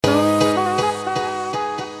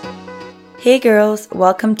Hey girls,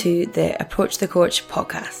 welcome to the Approach the Coach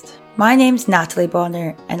podcast. My name's Natalie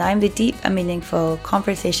Bonner and I'm the deep and meaningful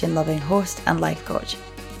conversation-loving host and life coach,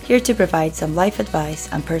 here to provide some life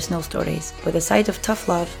advice and personal stories with a side of tough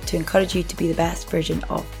love to encourage you to be the best version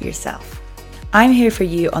of yourself. I'm here for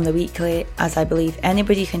you on the weekly, as I believe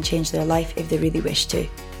anybody can change their life if they really wish to.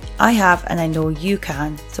 I have and I know you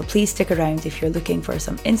can, so please stick around if you're looking for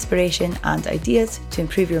some inspiration and ideas to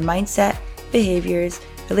improve your mindset, behaviours,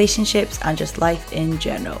 relationships and just life in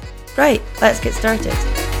general. Right, let's get started.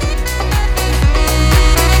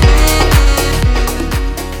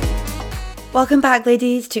 Welcome back,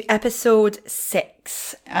 ladies, to episode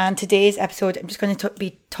 6. And today's episode, I'm just going to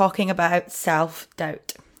be talking about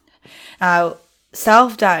self-doubt. Now,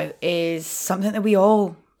 self-doubt is something that we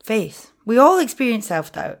all face. We all experience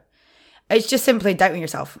self-doubt. It's just simply doubting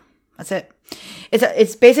yourself. That's it.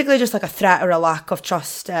 It's basically just like a threat or a lack of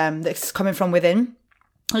trust that's coming from within.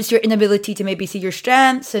 It's your inability to maybe see your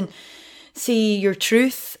strengths and see your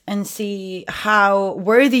truth and see how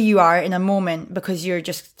worthy you are in a moment because you're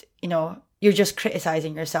just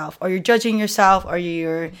criticizing yourself or you're judging yourself or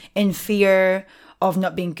you're in fear of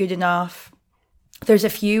not being good enough. There's a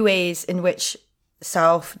few ways in which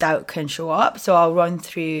self-doubt can show up, so I'll run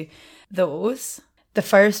through those. The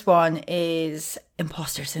first one is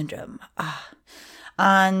imposter syndrome.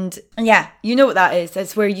 And yeah, you know what that is.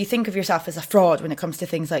 It's where you think of yourself as a fraud when it comes to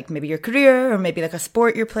things like maybe your career or maybe like a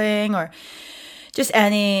sport you're playing or just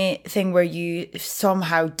anything where you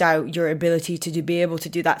somehow doubt your ability to be able to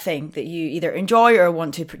do that thing that you either enjoy or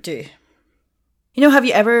want to do. You know, have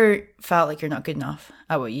you ever felt like you're not good enough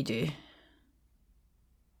at what you do?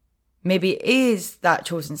 Maybe it is that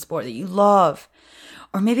chosen sport that you love.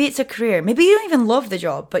 Or maybe it's a career. Maybe you don't even love the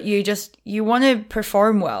job, but you want to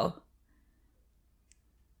perform well.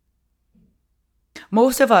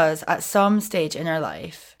 Most of us, at some stage in our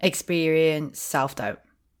life, experience self-doubt.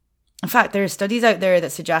 In fact, there are studies out there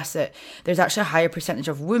that suggest that there's actually a higher percentage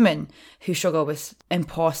of women who struggle with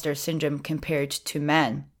imposter syndrome compared to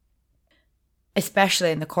men,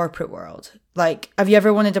 especially in the corporate world. Like, have you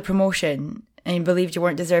ever wanted a promotion and you believed you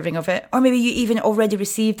weren't deserving of it? Or maybe you even already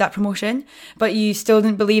received that promotion, but you still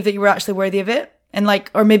didn't believe that you were actually worthy of it?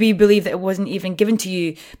 Or maybe you believe that it wasn't even given to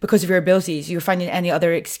you because of your abilities. You were finding any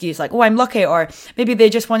other excuse, like, oh, I'm lucky, or maybe they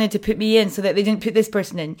just wanted to put me in so that they didn't put this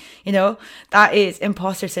person in. You know, that is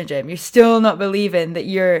imposter syndrome. You're still not believing that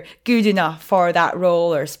you're good enough for that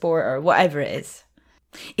role or sport or whatever it is.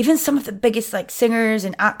 Even some of the biggest singers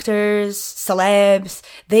and actors, celebs,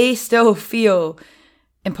 they still feel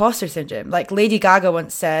imposter syndrome. Like Lady Gaga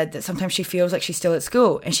once said that sometimes she feels like she's still at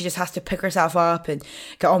school and she just has to pick herself up and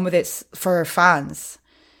get on with it for her fans.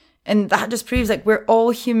 And that just proves we're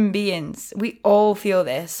all human beings. We all feel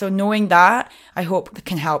this. So knowing that, I hope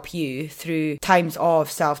can help you through times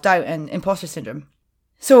of self-doubt and imposter syndrome.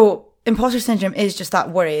 So imposter syndrome is just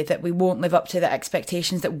that worry that we won't live up to the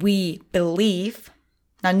expectations that we believe.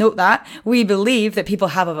 Now note that, we believe that people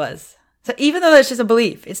have of us. So even though that's just a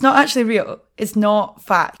belief, it's not actually real. It's not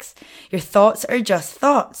facts. Your thoughts are just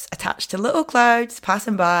thoughts attached to little clouds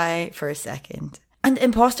passing by for a second. And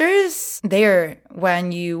imposters, they're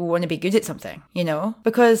when you want to be good at something, you know?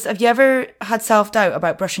 Because have you ever had self-doubt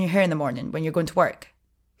about brushing your hair in the morning when you're going to work?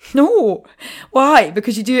 No. Why?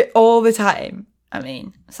 Because you do it all the time. I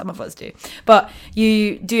mean, some of us do. But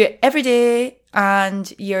you do it every day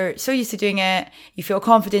and you're so used to doing it, you feel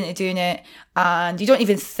confident in doing it, and you don't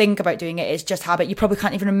even think about doing it. It's just habit. You probably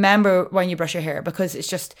can't even remember when you brush your hair because it's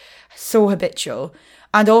just so habitual.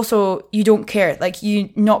 And also, you don't care. You're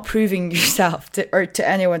not proving yourself to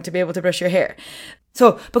anyone to be able to brush your hair.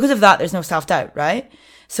 So because of that, there's no self-doubt, right?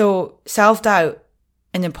 So self-doubt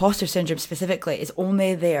and imposter syndrome specifically is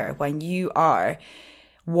only there when you are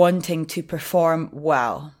wanting to perform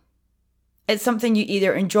well. It's something you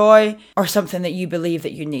either enjoy or something that you believe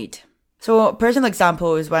that you need. So a personal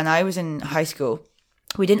example is when I was in high school,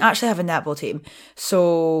 we didn't actually have a netball team.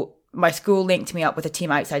 So my school linked me up with a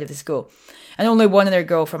team outside of the school. And only one other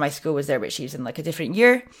girl from my school was there, but she was in a different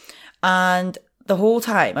year. And the whole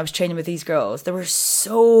time I was training with these girls, they were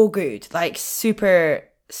so good, super,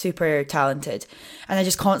 super talented. And I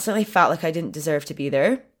just constantly felt like I didn't deserve to be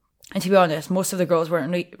there. And to be honest, most of the girls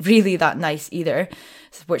weren't really that nice either,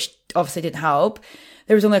 which obviously didn't help.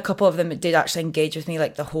 There was only a couple of them that did actually engage with me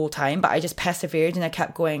the whole time, but I just persevered and I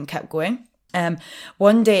kept going.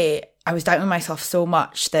 One day I was doubting myself so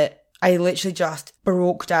much that I literally just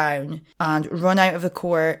broke down and run out of the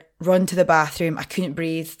court, run to the bathroom. I couldn't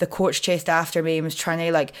breathe. The coach chased after me and was trying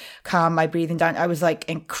to calm my breathing down. I was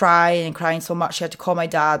crying so much. I had to call my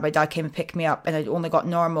dad. My dad came and picked me up and I'd only got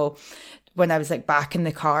normal when I was like back in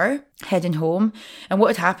the car heading home. And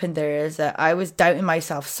what had happened there is that I was doubting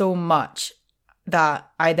myself so much that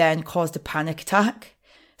I then caused a panic attack.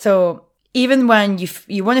 So even when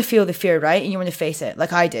you want to feel the fear, right? And you want to face it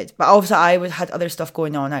like I did. But also I had other stuff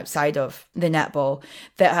going on outside of the netball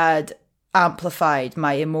that had amplified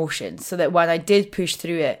my emotions, so that when I did push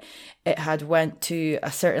through it, it had went to a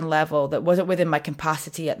certain level that wasn't within my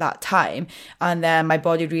capacity at that time. And then my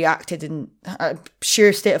body reacted in a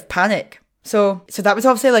sheer state of panic. So that was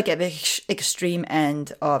obviously like at the extreme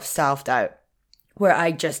end of self-doubt, where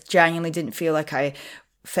I just genuinely didn't feel like I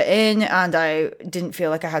fit in, and I didn't feel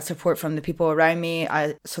like I had support from the people around me,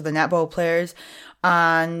 so the netball players,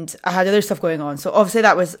 and I had other stuff going on. So obviously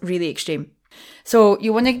that was really extreme. So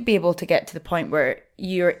you want to be able to get to the point where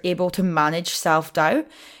you're able to manage self-doubt.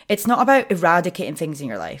 It's not about eradicating things in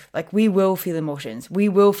your life. Like, we will feel emotions. We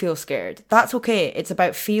will feel scared. That's okay. It's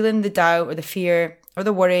about feeling the doubt or the fear or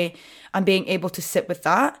the worry and being able to sit with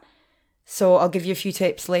that. So I'll give you a few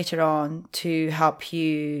tips later on to help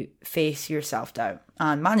you face your self-doubt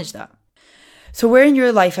and manage that. So where in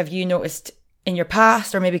your life have you noticed in your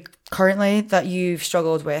past or maybe currently that you've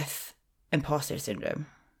struggled with imposter syndrome?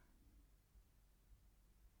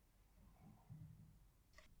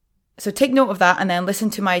 So take note of that and then listen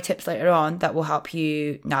to my tips later on that will help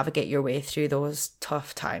you navigate your way through those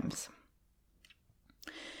tough times.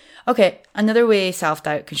 Okay, another way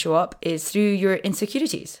self-doubt can show up is through your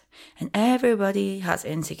insecurities. And everybody has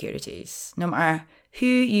insecurities, no matter who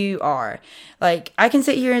you are. Like, I can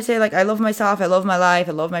sit here and say, like, I love myself, I love my life,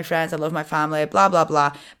 I love my friends, I love my family, blah, blah,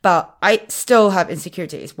 blah. But I still have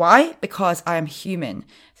insecurities. Why? Because I am human,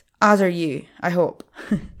 as are you, I hope.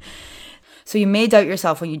 So you may doubt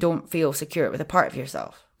yourself when you don't feel secure with a part of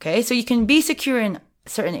yourself. Okay, so you can be secure in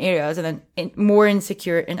certain areas and then more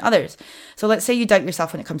insecure in others. So let's say you doubt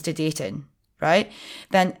yourself when it comes to dating, right?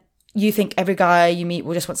 Then you think every guy you meet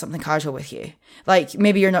will just want something casual with you. Like,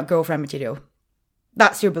 maybe you're not girlfriend material.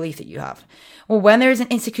 That's your belief that you have. Well, when there's an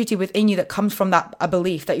insecurity within you that comes from a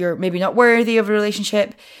belief that you're maybe not worthy of a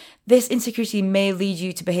relationship, this insecurity may lead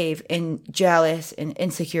you to behave in jealous and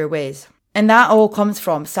insecure ways. And that all comes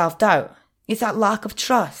from self-doubt. It's that lack of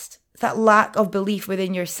trust. It's that lack of belief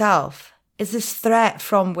within yourself. It's this threat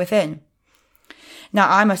from within. Now,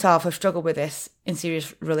 I myself have struggled with this in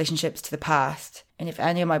serious relationships to the past. And if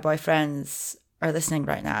any of my boyfriends are listening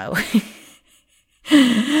right now,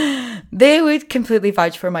 they would completely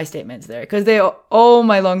vouch for my statements there, because all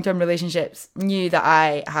my long-term relationships knew that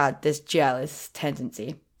I had this jealous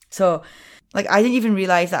tendency. So, like, I didn't even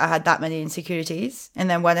realize that I had that many insecurities. And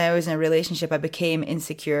then when I was in a relationship, I became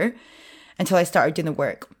insecure until I started doing the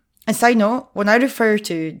work. And side note, when I refer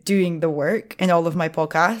to doing the work in all of my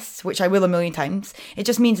podcasts, which I will a million times, it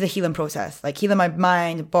just means the healing process, like healing my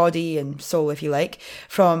mind, body, and soul, if you like,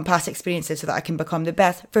 from past experiences so that I can become the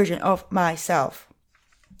best version of myself.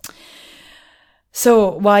 So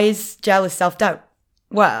why is jealous self-doubt?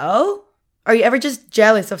 Well, are you ever just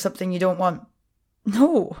jealous of something you don't want?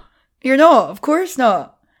 No, you're not. Of course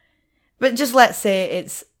not. But just let's say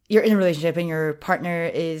you're in a relationship and your partner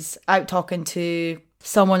is out talking to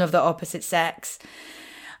someone of the opposite sex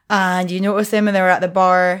and you notice them and they're at the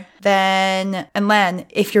bar. Then,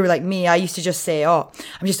 if you're like me, I used to just say, oh,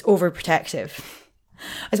 I'm just overprotective.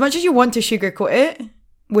 As much as you want to sugarcoat it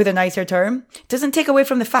with a nicer term, it doesn't take away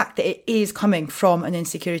from the fact that it is coming from an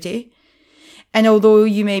insecurity. And although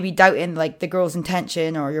you may be doubting like the girl's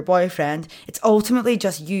intention or your boyfriend, it's ultimately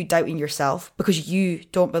just you doubting yourself because you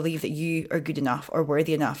don't believe that you are good enough or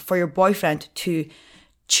worthy enough for your boyfriend to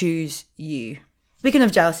choose you. Speaking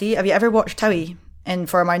of jealousy, have you ever watched Towie? And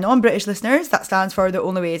for my non-British listeners, that stands for The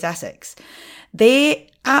Only Way is Essex.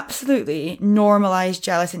 They absolutely normalise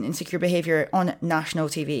jealous and insecure behaviour on national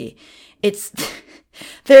TV.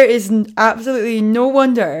 There is absolutely no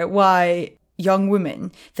wonder why young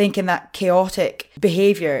women thinking that chaotic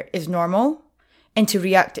behaviour is normal and to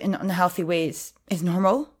react in unhealthy ways is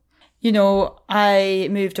normal. You know, I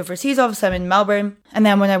moved overseas, obviously I'm in Melbourne, and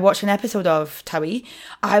then when I watched an episode of Towie,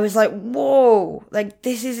 I was like, whoa, like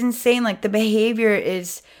this is insane. Like the behaviour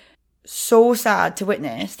is so sad to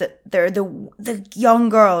witness, that they're the young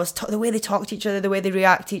girls, the way they talk to each other, the way they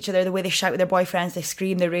react to each other, the way they shout with their boyfriends, they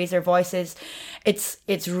scream, they raise their voices.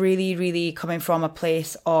 It's really, really coming from a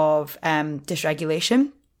place of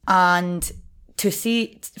dysregulation. And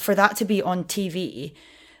for that to be on TV,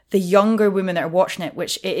 the younger women that are watching it,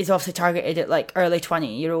 which it is obviously targeted at like early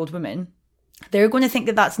 20-year-old women, they're going to think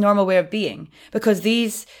that that's a normal way of being, because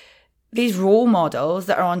these these role models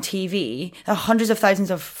that are on TV, that have hundreds of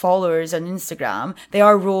thousands of followers on Instagram, they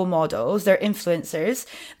are role models, they're influencers.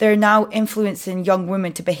 They're now influencing young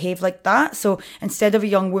women to behave like that. So instead of a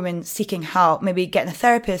young woman seeking help, maybe getting a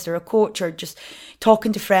therapist or a coach or just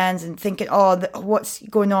talking to friends and thinking, oh, what's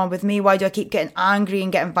going on with me? Why do I keep getting angry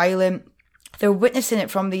and getting violent? They're witnessing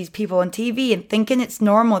it from these people on TV and thinking it's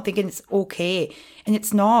normal, thinking it's okay. And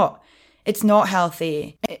it's not. It's not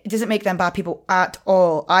healthy. It doesn't make them bad people at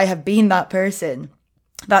all. I have been that person.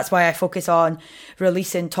 That's why I focus on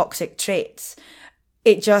releasing toxic traits.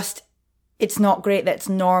 It's not great that it's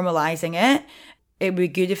normalizing it. It would be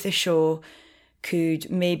good if the show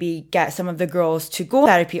could maybe get some of the girls to go to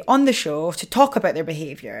therapy on the show to talk about their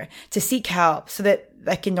behaviour, to seek help so that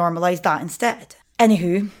they can normalise that instead.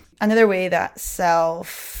 Anywho, another way that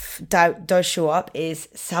self-doubt does show up is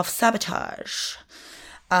self-sabotage.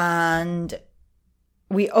 And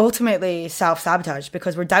we ultimately self-sabotage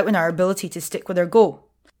because we're doubting our ability to stick with our goal.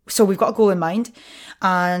 So we've got a goal in mind,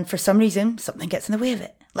 and for some reason, something gets in the way of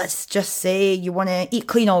it. Let's just say you want to eat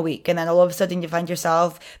clean all week, and then all of a sudden you find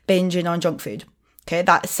yourself binging on junk food. Okay,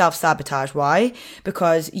 that is self-sabotage. Why?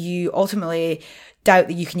 Because you ultimately doubt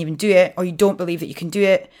that you can even do it, or you don't believe that you can do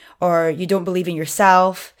it, or you don't believe in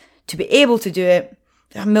yourself to be able to do it.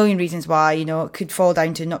 There are a million reasons why, it could fall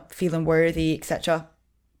down to not feeling worthy, etc.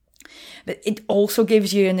 But it also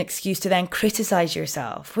gives you an excuse to then criticize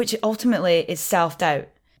yourself, which ultimately is self-doubt.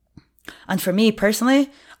 And for me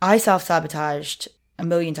personally, I self-sabotaged a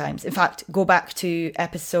million times. In fact, go back to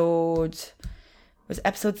episode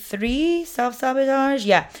 3, self-sabotage?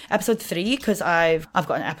 Yeah, episode 3, because I've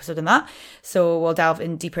got an episode on that. So we'll delve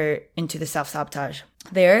in deeper into the self-sabotage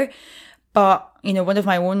there. But, one of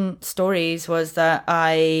my own stories was that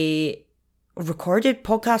I recorded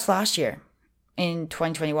podcasts last year in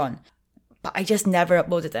 2021. But I just never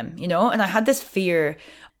uploaded them, and I had this fear,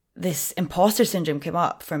 this imposter syndrome came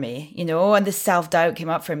up for me, and this self-doubt came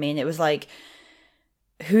up for me. And it was like,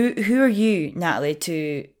 who are you, Natalie,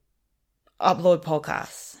 to upload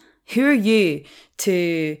podcasts? Who are you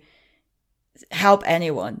to help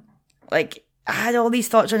anyone? Like, I had all these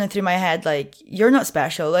thoughts running through my head, like, you're not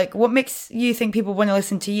special. Like, what makes you think people want to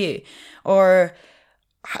listen to you? Or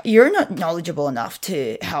you're not knowledgeable enough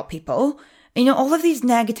to help people. All of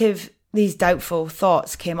these doubtful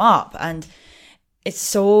thoughts came up, and it's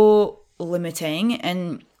so limiting,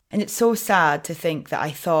 and it's so sad to think that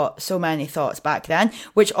I thought so many thoughts back then,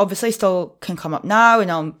 which obviously still can come up now,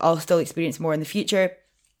 and I'll still experience more in the future.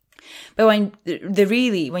 But when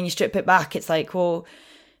you strip it back, it's like, well,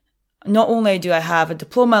 not only do I have a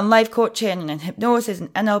diploma in life coaching and in hypnosis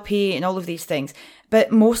and NLP and all of these things,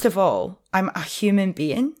 but most of all, I'm a human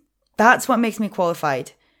being. That's what makes me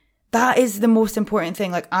qualified. That is the most important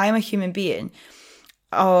thing. Like, I'm a human being,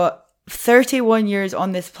 31 years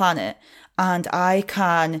on this planet, and I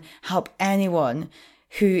can help anyone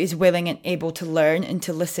who is willing and able to learn and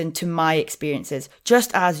to listen to my experiences,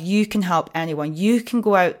 just as you can help anyone. You can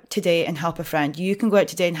go out today and help a friend. You can go out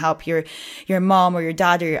today and help your mom or your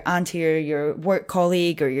dad or your auntie or your work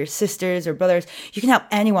colleague or your sisters or brothers. You can help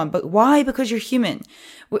anyone. But why? Because you're human.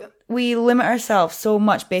 We limit ourselves so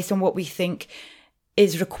much based on what we think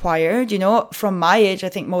is required. From my age, I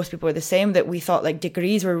think most people are the same, that we thought like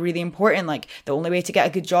degrees were really important. Like, the only way to get a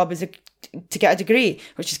good job is to get a degree,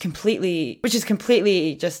 which is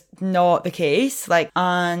completely just not the case. Like,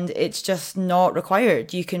 and it's just not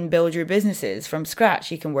required. You can build your businesses from scratch.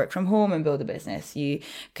 You can work from home and build a business. You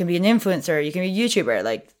can be an influencer. You can be a YouTuber.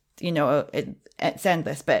 Like, it's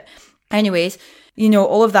endless. But anyways,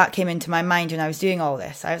 all of that came into my mind when I was doing all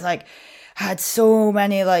this. I was like, I had so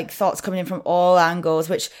many thoughts coming in from all angles,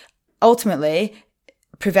 which ultimately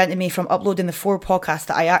prevented me from uploading the 4 podcasts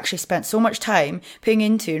that I actually spent so much time putting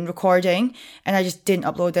into and recording, and I just didn't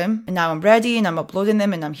upload them. And now I'm ready and I'm uploading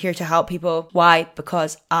them and I'm here to help people. Why?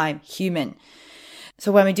 Because I'm human.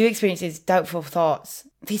 So when we do experience these doubtful thoughts,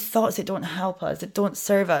 these thoughts that don't help us, that don't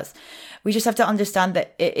serve us, we just have to understand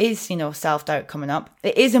that it is, self-doubt coming up.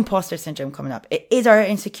 It is imposter syndrome coming up. It is our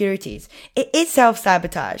insecurities. It is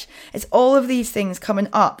self-sabotage. It's all of these things coming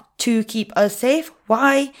up to keep us safe.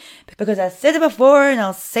 Why? Because I said it before and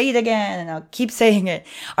I'll say it again and I'll keep saying it.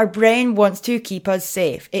 Our brain wants to keep us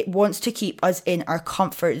safe. It wants to keep us in our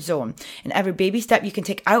comfort zone. And every baby step you can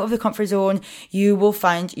take out of the comfort zone, you will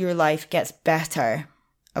find your life gets better.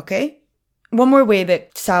 Okay? One more way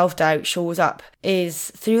that self-doubt shows up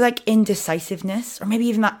is through indecisiveness, or maybe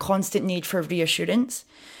even that constant need for reassurance.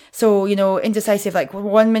 So, indecisive, like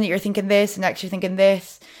 1 minute you're thinking this, the next you're thinking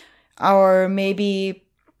this, or maybe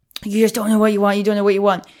you just don't know what you want, you don't know what you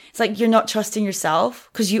want. It's like you're not trusting yourself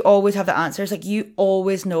because you always have the answers, like you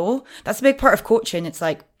always know. That's a big part of coaching. It's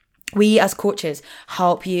like, We as coaches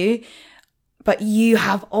help you, but you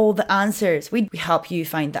have all the answers. We help you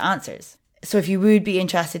find the answers. So if you would be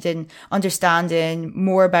interested in understanding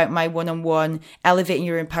more about my one-on-one Elevating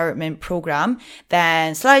Your Empowerment program,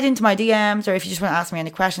 then slide into my DMs, or if you just want to ask me any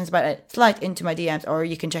questions about it, slide into my DMs, or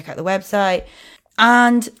you can check out the website.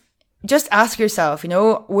 And just ask yourself,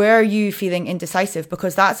 where are you feeling indecisive?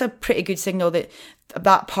 Because that's a pretty good signal that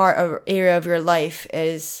that part or area of your life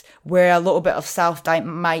is where a little bit of self-doubt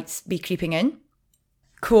might be creeping in.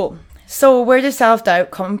 Cool. So where does self-doubt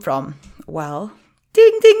come from? Well,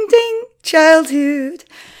 ding, ding, ding, childhood.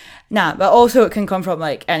 But also it can come from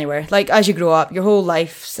anywhere. As you grow up, your whole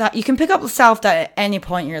life, you can pick up self-doubt at any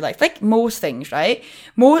point in your life. Like most things, right?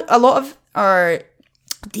 A lot of our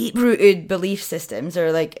deep-rooted belief systems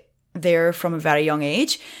are there from a very young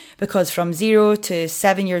age, because from 0 to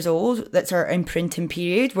 7 years old, that's our imprinting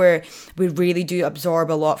period where we really do absorb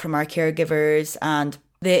a lot from our caregivers and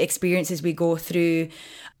the experiences we go through.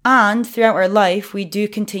 And throughout our life, we do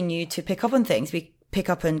continue to pick up on things. We pick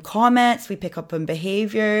up on comments, we pick up on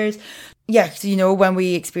behaviors. Yes, when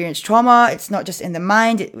we experience trauma, it's not just in the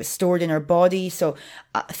mind, it was stored in our body. So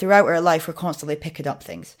throughout our life, we're constantly picking up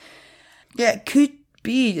things. Yeah, it could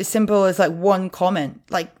be as simple as one comment.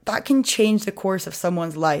 That can change the course of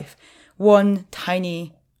someone's life. One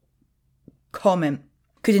tiny comment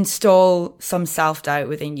could install some self-doubt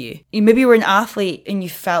within you. Maybe you were an athlete and you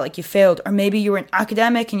felt like you failed, or maybe you were an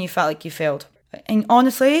academic and you felt like you failed. And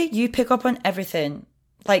honestly, you pick up on everything.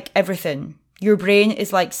 Everything. Your brain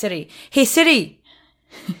is like Siri. Hey Siri!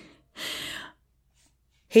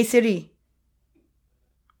 Hey Siri.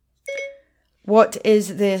 What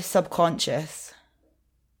is the subconscious?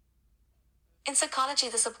 In psychology,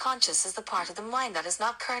 the subconscious is the part of the mind that is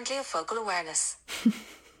not currently a focal awareness.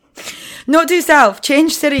 Note to self,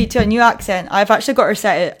 change Siri to a new accent. I've actually got her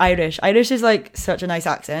set at Irish. Irish is such a nice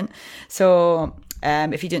accent. So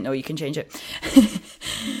if you didn't know, you can change it.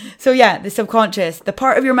 So yeah, the subconscious, the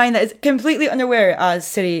part of your mind that is completely unaware, as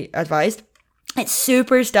Siri advised. It's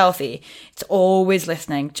super stealthy. It's always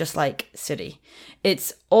listening, just like Siri.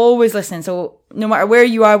 It's always listening. So no matter where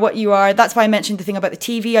you are, what you are, that's why I mentioned the thing about the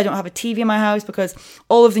TV. I don't have a TV in my house because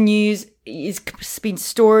all of the news is being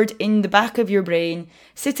stored in the back of your brain,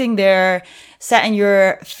 sitting there, setting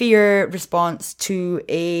your fear response to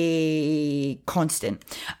a constant.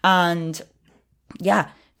 And yeah,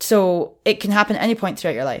 so it can happen at any point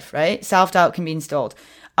throughout your life, right? Self-doubt can be installed.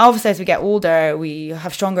 Obviously, as we get older, we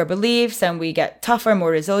have stronger beliefs and we get tougher,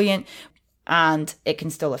 more resilient, and it can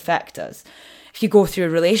still affect us. If you go through a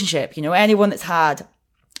relationship, anyone that's had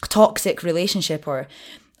a toxic relationship, or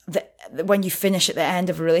when you finish at the end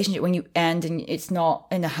of a relationship, when you end and it's not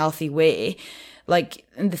in a healthy way,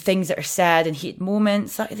 the things that are said in heated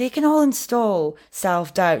moments, they can all install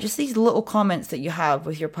self-doubt. Just these little comments that you have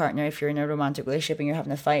with your partner if you're in a romantic relationship and you're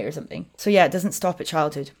having a fight or something. So yeah, it doesn't stop at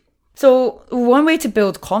childhood. So one way to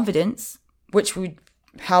build confidence, which would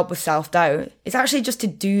help with self-doubt, is actually just to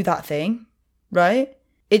do that thing, right?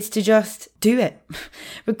 It's to just do it,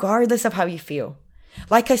 regardless of how you feel.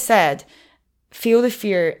 Like I said, feel the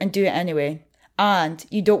fear and do it anyway. And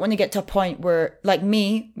you don't want to get to a point where, like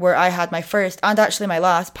me, where I had my first and actually my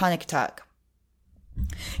last panic attack.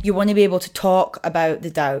 You want to be able to talk about the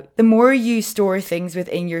doubt. The more you store things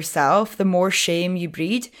within yourself, the more shame you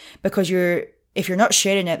breed, because if you're not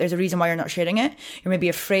sharing it, there's a reason why you're not sharing it. You're maybe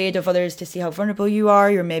afraid of others to see how vulnerable you are.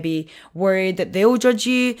 You're maybe worried that they'll judge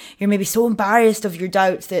you. You're maybe so embarrassed of your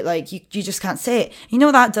doubts that you just can't say it. You know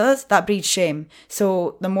what that does? That breeds shame.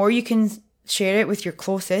 So the more you can share it with your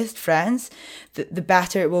closest friends, the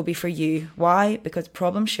better it will be for you. Why? Because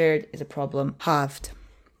problem shared is a problem halved.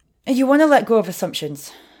 And you want to let go of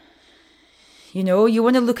assumptions. You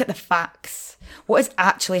want to look at the facts. What is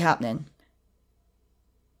actually happening?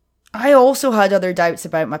 I also had other doubts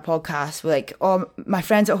about my podcast, my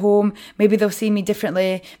friends at home, maybe they'll see me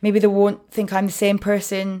differently. Maybe they won't think I'm the same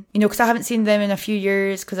person, because I haven't seen them in a few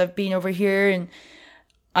years because I've been over here, and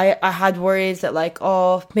I had worries that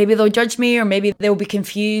maybe they'll judge me, or maybe they'll be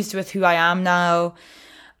confused with who I am now.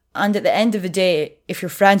 And at the end of the day, if your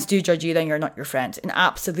friends do judge you, then you're not your friends. And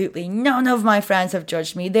absolutely none of my friends have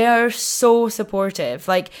judged me. They are so supportive.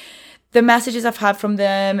 The messages I've had from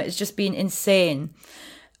them, it's just been insane.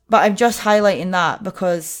 But I'm just highlighting that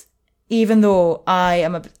because even though I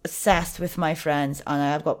am obsessed with my friends and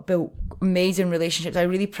I've got built amazing relationships, I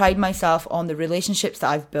really pride myself on the relationships that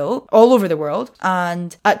I've built all over the world.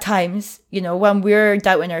 And at times, when we're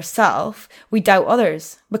doubting ourselves, we doubt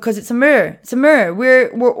others because it's a mirror. It's a mirror.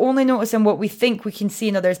 We're only noticing what we think we can see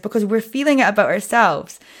in others because we're feeling it about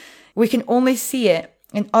ourselves. We can only see it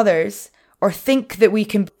in others or think that we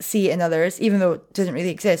can see it in others, even though it doesn't really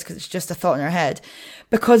exist because it's just a thought in our head,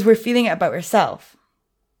 because we're feeling it about ourselves.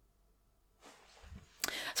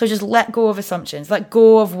 So just let go of assumptions, let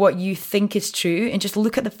go of what you think is true, and just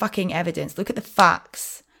look at the fucking evidence, look at the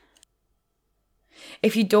facts.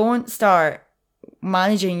 If you don't start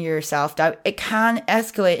managing your self-doubt, it can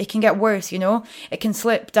escalate, it can get worse, it can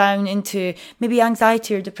slip down into maybe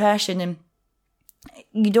anxiety or depression, and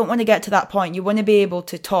you don't want to get to that point. You want to be able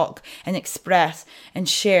to talk and express and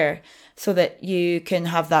share so that you can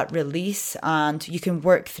have that release and you can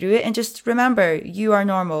work through it. And just remember, you are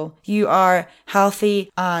normal, you are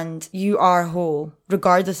healthy, and you are whole,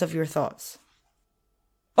 regardless of your thoughts.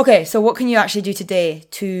 Okay, so what can you actually do today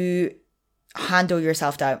to handle your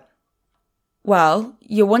self-doubt? Well,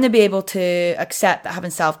 you want to be able to accept that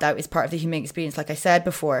having self-doubt is part of the human experience, like I said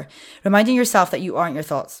before. Reminding yourself that you aren't your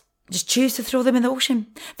thoughts. Just choose to throw them in the ocean.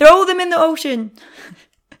 Throw them in the ocean.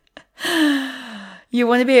 You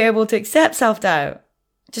want to be able to accept self-doubt.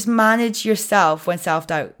 Just manage yourself when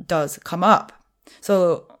self-doubt does come up.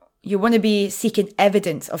 So you want to be seeking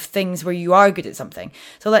evidence of things where you are good at something.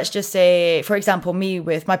 So let's just say, for example, me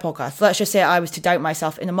with my podcast. Let's just say I was to doubt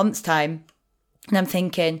myself in a month's time. And I'm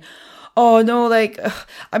thinking, oh no,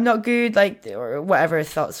 I'm not good, or whatever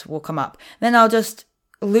thoughts will come up. Then I'll just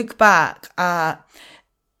look back at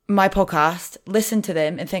my podcast, listen to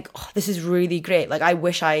them and think, oh, this is really great. I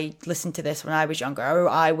wish I listened to this when I was younger, or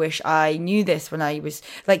I wish I knew this when I was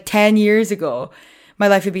 10 years ago. My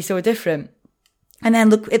life would be so different. And then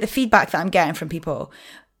look at the feedback that I'm getting from people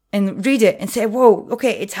and read it and say, whoa,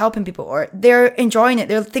 okay, it's helping people, or they're enjoying it.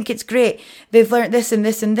 They'll think it's great. They've learned this and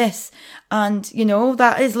this and this. And,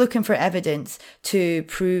 that is looking for evidence to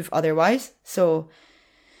prove otherwise. So,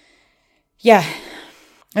 yeah.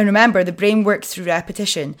 And remember, the brain works through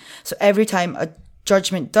repetition. So every time a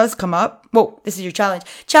judgment does come up, whoa, this is your challenge.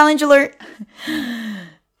 Challenge alert!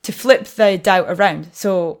 To flip the doubt around.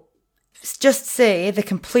 So just say the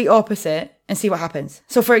complete opposite and see what happens.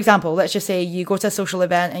 So for example, let's just say you go to a social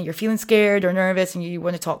event and you're feeling scared or nervous and you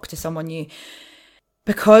want to talk to someone new.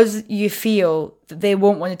 Because you feel that they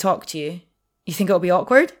won't want to talk to you, you think it'll be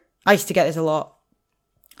awkward. I used to get this a lot.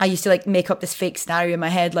 I used to make up this fake scenario in my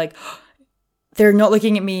head, they're not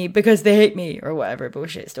looking at me because they hate me, or whatever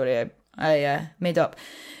bullshit story I made up.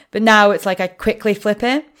 But now it's I quickly flip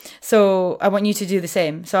it. So I want you to do the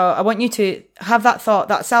same. So I want you to have that thought,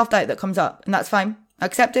 that self-doubt that comes up, and that's fine.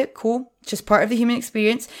 Accept it, cool. It's just part of the human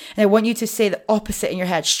experience. And I want you to say the opposite in your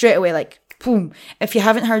head straight away, boom. If you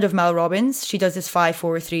haven't heard of Mel Robbins, she does this 5,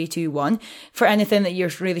 4, 3, 2, 1. For anything that you're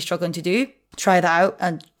really struggling to do, try that out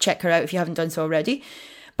and check her out if you haven't done so already.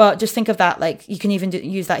 But just think of that, you can even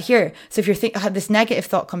use that here. So if this negative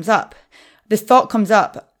thought comes up,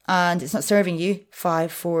 and it's not serving you,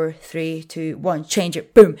 5, 4, 3, 2, 1, change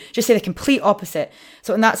it, boom. Just say the complete opposite.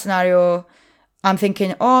 So in that scenario, I'm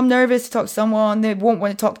thinking, oh, I'm nervous to talk to someone, they won't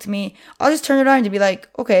want to talk to me. I'll just turn around and be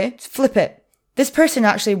okay, flip it. This person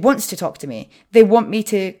actually wants to talk to me. They want me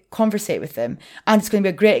to conversate with them, and it's going to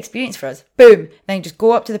be a great experience for us. Boom. Then just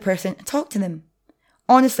go up to the person and talk to them.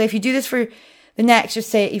 Honestly, if you do this for the next, just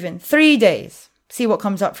say even 3 days, see what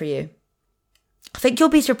comes up for you. I think you'll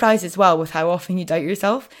be surprised as well with how often you doubt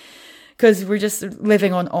yourself, because we're just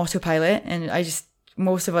living on autopilot, and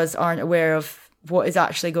most of us aren't aware of what is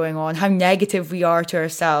actually going on, how negative we are to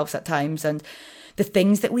ourselves at times, and the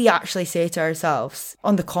things that we actually say to ourselves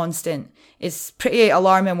on the constant is pretty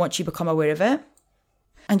alarming once you become aware of it.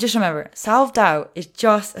 And just remember, self-doubt is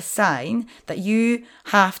just a sign that you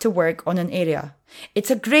have to work on an area.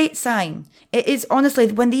 It's a great sign. It is,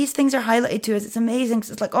 honestly, when these things are highlighted to us, it's amazing,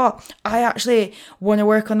 because it's oh, I actually want to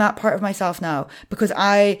work on that part of myself now, because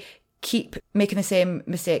I keep making the same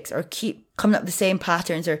mistakes, or keep coming up with the same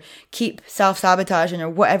patterns, or keep self-sabotaging, or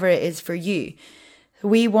whatever it is for you.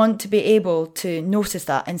 We want to be able to notice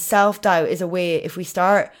that, and self-doubt is a way, if we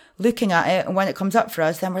start looking at it and when it comes up for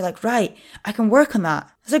us, then we're right, I can work on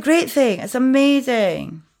that. It's a great thing. It's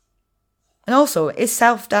amazing. And also, is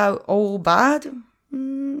self-doubt all bad?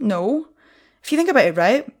 No. If you think about it,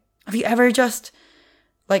 right? Have you ever just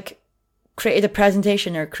created a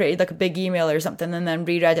presentation or created a big email or something and then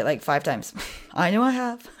reread it 5 times? I know I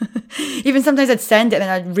have. Even sometimes I'd send it and then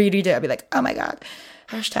I'd reread it. I'd be oh my God,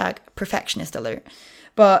 #perfectionist alert.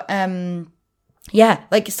 But yeah,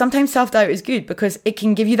 sometimes self-doubt is good because it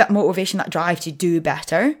can give you that motivation, that drive to do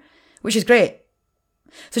better, which is great.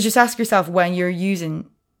 So just ask yourself, when you're using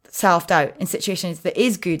self-doubt in situations that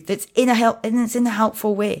is good, that's in a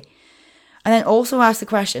helpful way. And then also ask the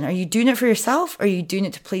question, are you doing it for yourself, or are you doing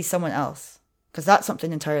it to please someone else? Because that's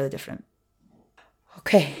something entirely different.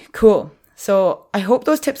 Okay, cool. So I hope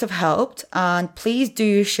those tips have helped, and please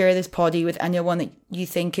do share this poddy with anyone that you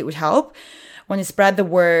think it would help. Want to spread the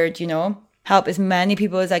word, help as many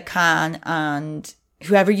people as I can, and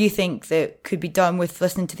whoever you think that could be done with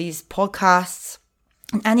listening to these podcasts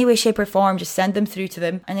in any way, shape or form, just send them through to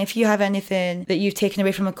them. And if you have anything that you've taken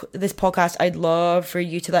away from this podcast, I'd love for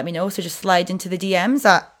you to let me know. So just slide into the DMs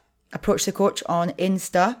at Approach the Coach on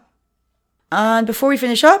Insta. And before we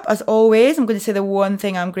finish up, as always, I'm going to say the one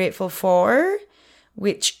thing I'm grateful for,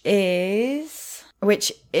 which is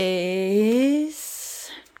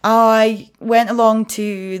I went along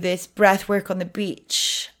to this breath work on the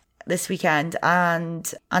beach this weekend,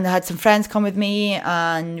 and I had some friends come with me,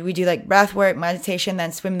 and we do like breath work, meditation,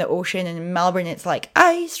 then swim the ocean. And in Melbourne, it's like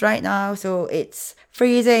ice right now, so it's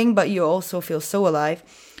freezing, but you also feel so alive.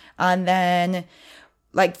 And then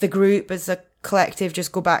like the group as a collective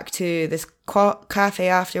just go back to this cafe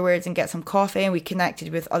afterwards and get some coffee, and we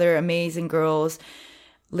connected with other amazing girls,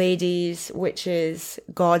 ladies, witches,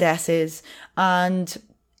 goddesses, and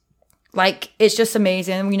like it's just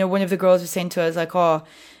amazing. One of the girls was saying to us like, oh,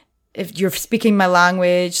 if you're speaking my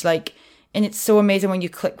language, like, and it's so amazing when you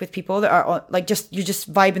click with people that are like you're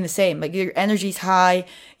just vibing the same, like your energy's high,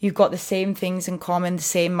 you've got the same things in common, the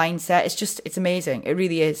same mindset. It's amazing. It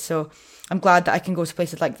really is. So I'm glad that I can go to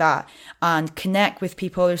places like that and connect with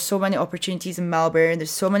people. There's so many opportunities in Melbourne. There's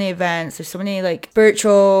so many events. There's so many like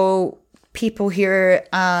spiritual people here.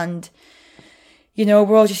 And,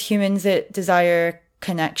 we're all just humans that desire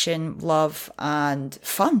connection, love, and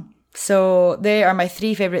fun. So they are my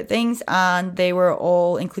 3 favorite things, and they were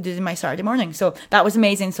all included in my Saturday morning. So that was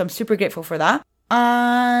amazing. So I'm super grateful for that.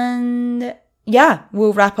 And yeah,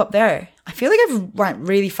 we'll wrap up there. I feel like I've went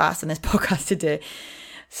really fast on this podcast today.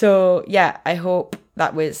 So yeah, I hope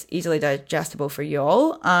that was easily digestible for you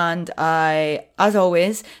all. And I, as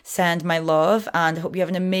always, send my love, and I hope you have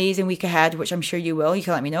an amazing week ahead, which I'm sure you will. You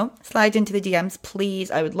can let me know. Slide into the DMs, please.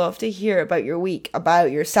 I would love to hear about your week, about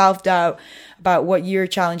your self-doubt, about what your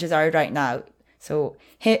challenges are right now. So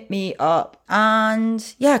hit me up.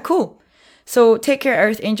 And yeah, cool. So take care,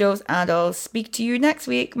 Earth Angels, and I'll speak to you next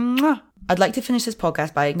week. Mwah. I'd like to finish this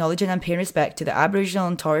podcast by acknowledging and paying respect to the Aboriginal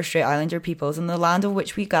and Torres Strait Islander peoples in the land of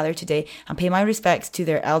which we gather today, and pay my respects to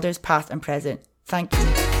their elders past and present. Thank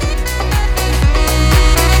you.